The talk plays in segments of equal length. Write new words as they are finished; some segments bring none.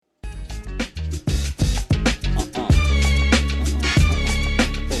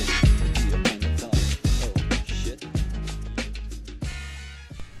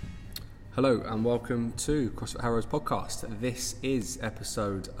Hello and welcome to CrossFit Harrow's podcast. This is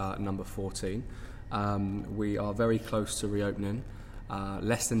episode number 14. We are very close to reopening,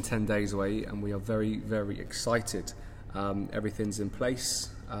 less than 10 days away, and we are very, very excited. Everything's in place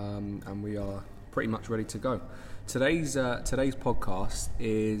and we are pretty much ready to go. Today's podcast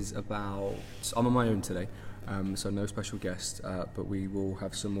is about, I'm on my own today, so no special guest, but we will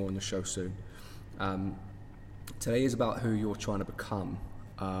have some more on the show soon. Today is about who you're trying to become.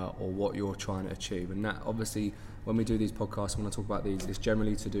 Or what you're trying to achieve, and that obviously when we do these podcasts, when I talk about these, it's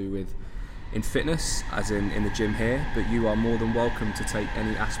generally to do with in fitness, as in the gym here, but you are more than welcome to take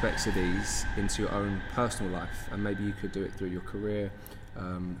any aspects of these into your own personal life, and maybe you could do it through your career,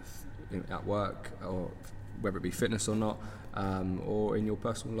 at work, or whether it be fitness or not, or in your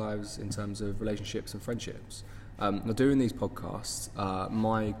personal lives in terms of relationships and friendships. Now, doing these podcasts,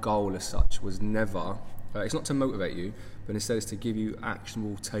 my goal as such was never, it's not to motivate you, but instead it's to give you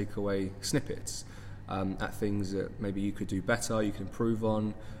actionable takeaway snippets at things that maybe you could do better, you can improve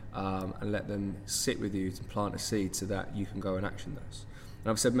on, and let them sit with you to plant a seed so that you can go and action those.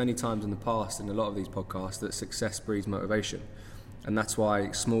 And I've said many times in the past in a lot of these podcasts that success breeds motivation, and that's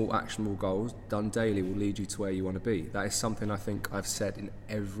why small actionable goals done daily will lead you to where you want to be. That is something I think I've said in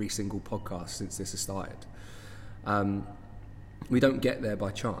every single podcast since this has started. We don't get there by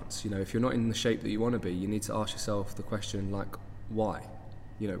chance. If you're not in the shape that you want to be, you need to ask yourself the question, like, why?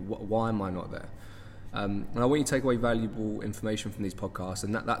 Why am I not there? And I want you to take away valuable information from these podcasts,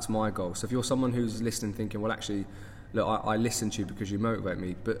 and that's my goal. So if you're someone who's listening thinking, well, actually, look, I listen to you because you motivate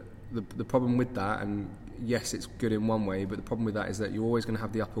me, but the problem with that, and yes, it's good in one way, but the problem with that is that you're always going to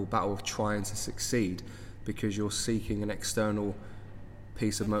have the uphill battle of trying to succeed because you're seeking an external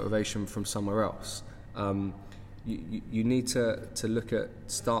piece of motivation from somewhere else. You need to look at,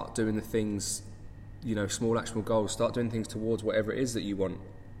 start doing the things, small actionable goals, start doing things towards whatever it is that you want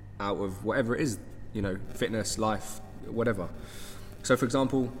out of whatever it is, fitness, life, whatever. So for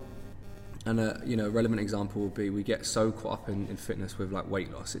example, and a relevant example would be, we get so caught up in fitness with like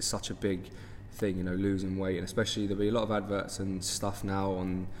weight loss. It's such a big thing, losing weight, and especially there'll be a lot of adverts and stuff now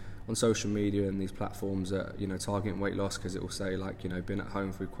on social media and these platforms that, targeting weight loss, because it will say like, been at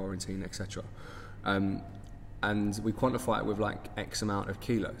home through quarantine, etc. And we quantify it with like X amount of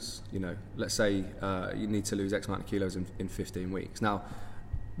kilos. Let's say you need to lose X amount of kilos in 15 weeks. Now,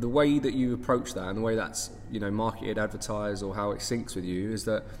 the way that you approach that and the way that's marketed, advertised, or how it syncs with you is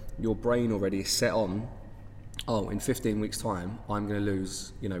that your brain already is set on, in 15 weeks time I'm going to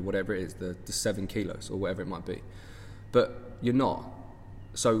lose whatever it is, the 7 kilos or whatever it might be. But you're not.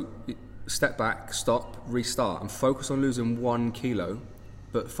 So step back, stop, restart, and focus on losing 1 kilo,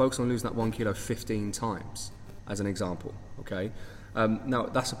 but focus on losing that 1 kilo 15 times. As an example, okay? Now,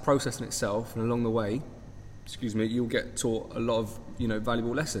 that's a process in itself, and along the way, you'll get taught a lot of,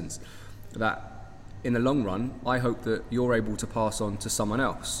 valuable lessons that, in the long run, I hope that you're able to pass on to someone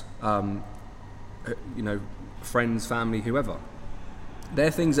else, friends, family, whoever.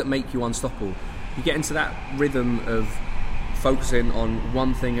 They're things that make you unstoppable. You get into that rhythm of focusing on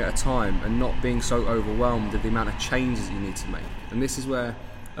one thing at a time and not being so overwhelmed with the amount of changes you need to make. And this is where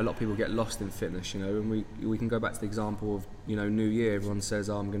a lot of people get lost in fitness, and we can go back to the example of, New Year. Everyone says,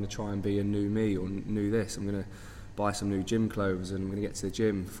 I'm going to try and be a new me, or new this. I'm going to buy some new gym clothes, and I'm going to get to the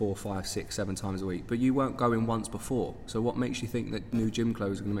gym 4, 5, 6, 7 times a week. But you weren't going once before. So what makes you think that new gym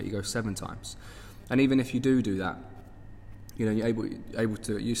clothes are going to make you go 7 times? And even if you do that, you're able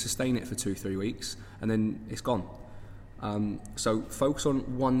to, you sustain it for 2-3 weeks, and then it's gone. So focus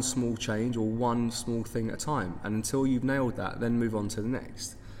on one small change or one small thing at a time, and until you've nailed that, then move on to the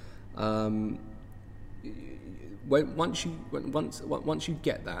next. Once you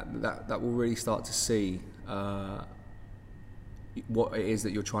get that will really start to see what it is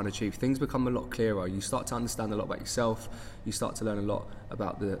that you're trying to achieve. Things become a lot clearer. You start to understand a lot about yourself. You start to learn a lot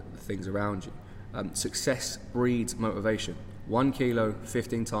about the things around you. Success breeds motivation. 1 kilo,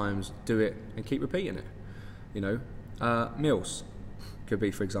 15 times, do it, and keep repeating it. Meals could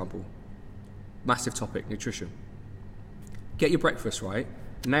be, for example, massive topic, nutrition. Get your breakfast right.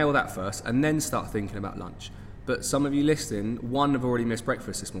 Nail that first, and then start thinking about lunch. But some of you listening, 1, have already missed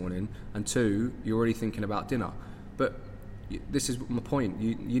breakfast this morning, and 2, you're already thinking about dinner. But this is my point.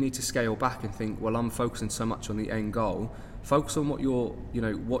 You need to scale back and think, well, I'm focusing so much on the end goal. Focus on what you're,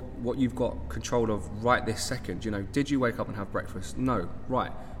 what you've got control of right this second. Did you wake up and have breakfast? No.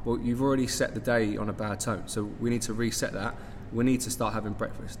 Right. Well, you've already set the day on a bad tone, so we need to reset that. We need to start having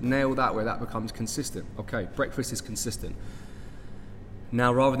breakfast. Nail that where that becomes consistent. Okay, breakfast is consistent.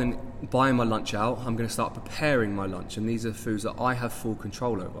 Now, rather than buying my lunch out, I'm going to start preparing my lunch, and these are foods that I have full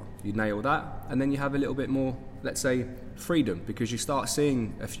control over. You nail that, and then you have a little bit more let's say, freedom, because you start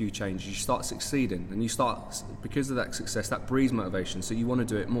seeing a few changes, you start succeeding, and you start, because of that success, that breeds motivation, so you want to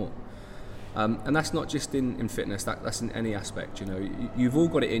do it more. And that's not just in fitness, that's in any aspect. You know, you've all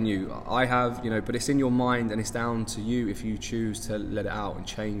got it in you. I have, you know, but it's in your mind, and it's down to you if you choose to let it out and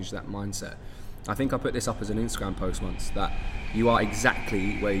change that mindset. I think I put this up as an Instagram post once, that you are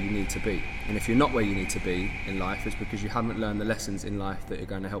exactly where you need to be. And if you're not where you need to be in life, it's because you haven't learned the lessons in life that are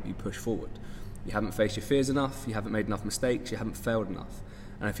going to help you push forward. You haven't faced your fears enough, you haven't made enough mistakes, you haven't failed enough.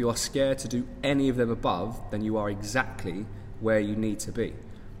 And if you are scared to do any of them above, then you are exactly where you need to be.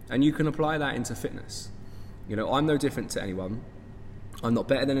 And you can apply that into fitness. You know, I'm no different to anyone. I'm not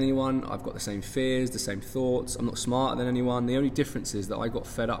better than anyone. I've got the same fears, the same thoughts. I'm not smarter than anyone. The only difference is that I got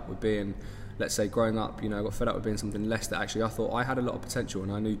fed up with being, let's say, growing up, you know, I got fed up with being something less that actually I thought I had a lot of potential,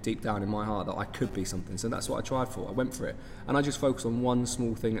 and I knew deep down in my heart that I could be something. So that's what I tried for. I went for it. And I just focused on one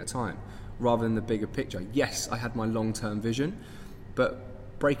small thing at a time rather than the bigger picture. Yes, I had my long-term vision,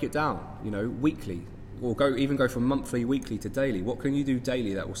 but break it down, you know, weekly. Or go from monthly, weekly to daily. What can you do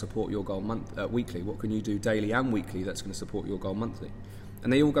daily that will support your goal weekly? What can you do daily and weekly that's going to support your goal monthly?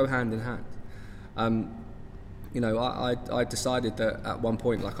 And they all go hand in hand. You know, I decided that at one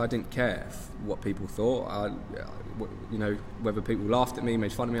point, like, I didn't care what people thought. You know, whether people laughed at me,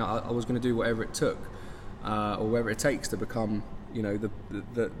 made fun of me, I was going to do whatever it took, or whatever it takes to become, you know,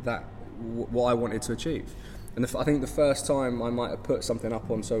 what I wanted to achieve. And I think the first time I might have put something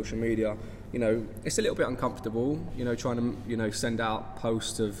up on social media, you know, it's a little bit uncomfortable, you know, trying to, you know, send out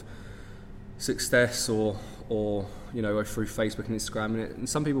posts of success or you know, through Facebook and Instagram, and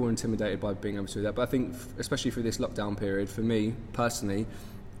some people were intimidated by being able to do that. But I think, especially through this lockdown period, for me personally,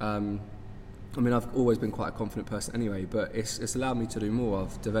 I mean, I've always been quite a confident person anyway, but it's allowed me to do more.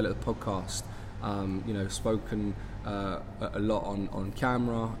 I've developed a podcast, you know, spoken a lot on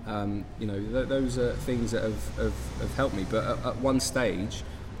camera. You know, those are things that have helped me. But at one stage,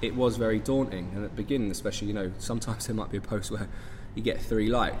 it was very daunting, and at the beginning especially, you know, sometimes there might be a post where you get 3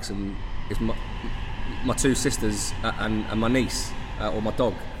 likes, and it's my 2 sisters and my niece or my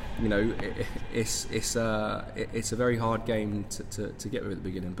dog. You know, it's a very hard game to get with at the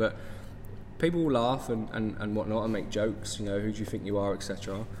beginning, but people will laugh and whatnot and make jokes. You know, who do you think you are,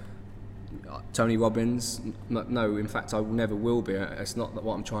 etc. Tony Robbins? No, in fact, I never will be. It's not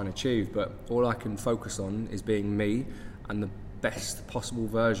what I'm trying to achieve, but all I can focus on is being me and the best possible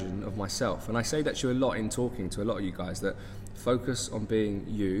version of myself. And I say that to you a lot in talking to a lot of you guys, that focus on being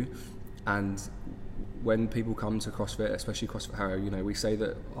you. And when people come to CrossFit, especially CrossFit Harrow, you know, we say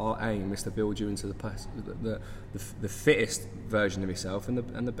that our aim is to build you into the fittest version of yourself and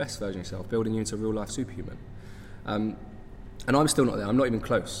the best version of yourself, building you into a real life superhuman. And I'm still not there. I'm not even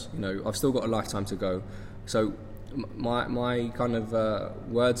close. You know, I've still got a lifetime to go. So my kind of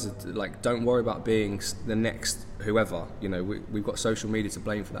words are like, don't worry about being the next whoever. You know, we've got social media to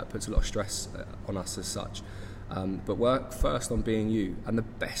blame for that. It puts a lot of stress on us as such. But work first on being you and the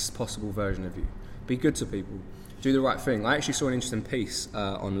best possible version of you. Be good to people. Do the right thing. I actually saw an interesting piece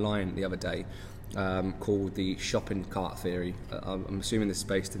online the other day called the shopping cart theory. I'm assuming this is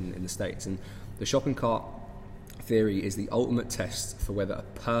based in the States. And the shopping cart theory is the ultimate test for whether a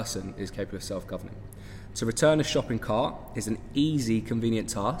person is capable of self-governing. To return a shopping cart is an easy, convenient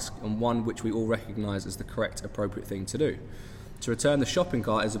task, and one which we all recognise as the correct, appropriate thing to do. To return the shopping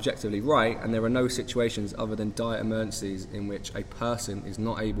cart is objectively right, and there are no situations other than dire emergencies in which a person is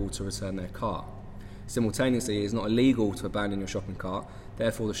not able to return their cart. Simultaneously, it is not illegal to abandon your shopping cart.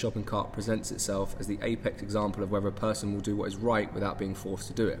 Therefore, the shopping cart presents itself as the apex example of whether a person will do what is right without being forced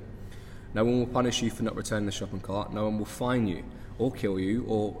to do it. No one will punish you for not returning the shopping cart. No one will fine you or kill you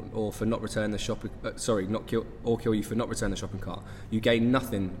or for not returning the shopping. Kill you for not returning the shopping cart. You gain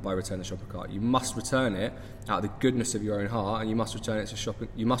nothing by returning the shopping cart. You must return it out of the goodness of your own heart, and you must return it to shopping.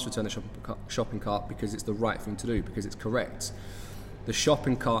 You must return the shopping cart because it's the right thing to do, because it's correct. The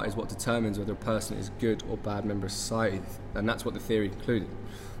shopping cart is what determines whether a person is a good or bad member of society, and that's what the theory concluded.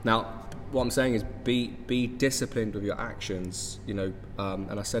 Now, what I'm saying is be disciplined with your actions, you know,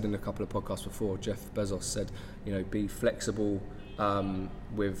 and I said in a couple of podcasts before, Jeff Bezos said, you know, be flexible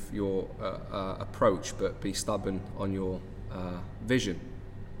with your approach, but be stubborn on your vision.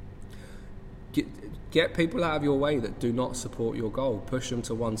 Get people out of your way that do not support your goal. Push them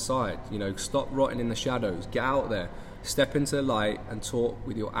to one side. You know, stop rotting in the shadows. Get out there. Step into the light and talk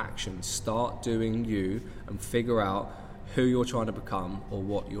with your actions. Start doing you and figure out who you're trying to become or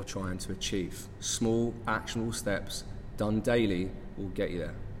what you're trying to achieve. Small, actionable steps done daily will get you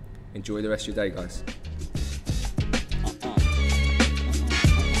there. Enjoy the rest of your day, guys.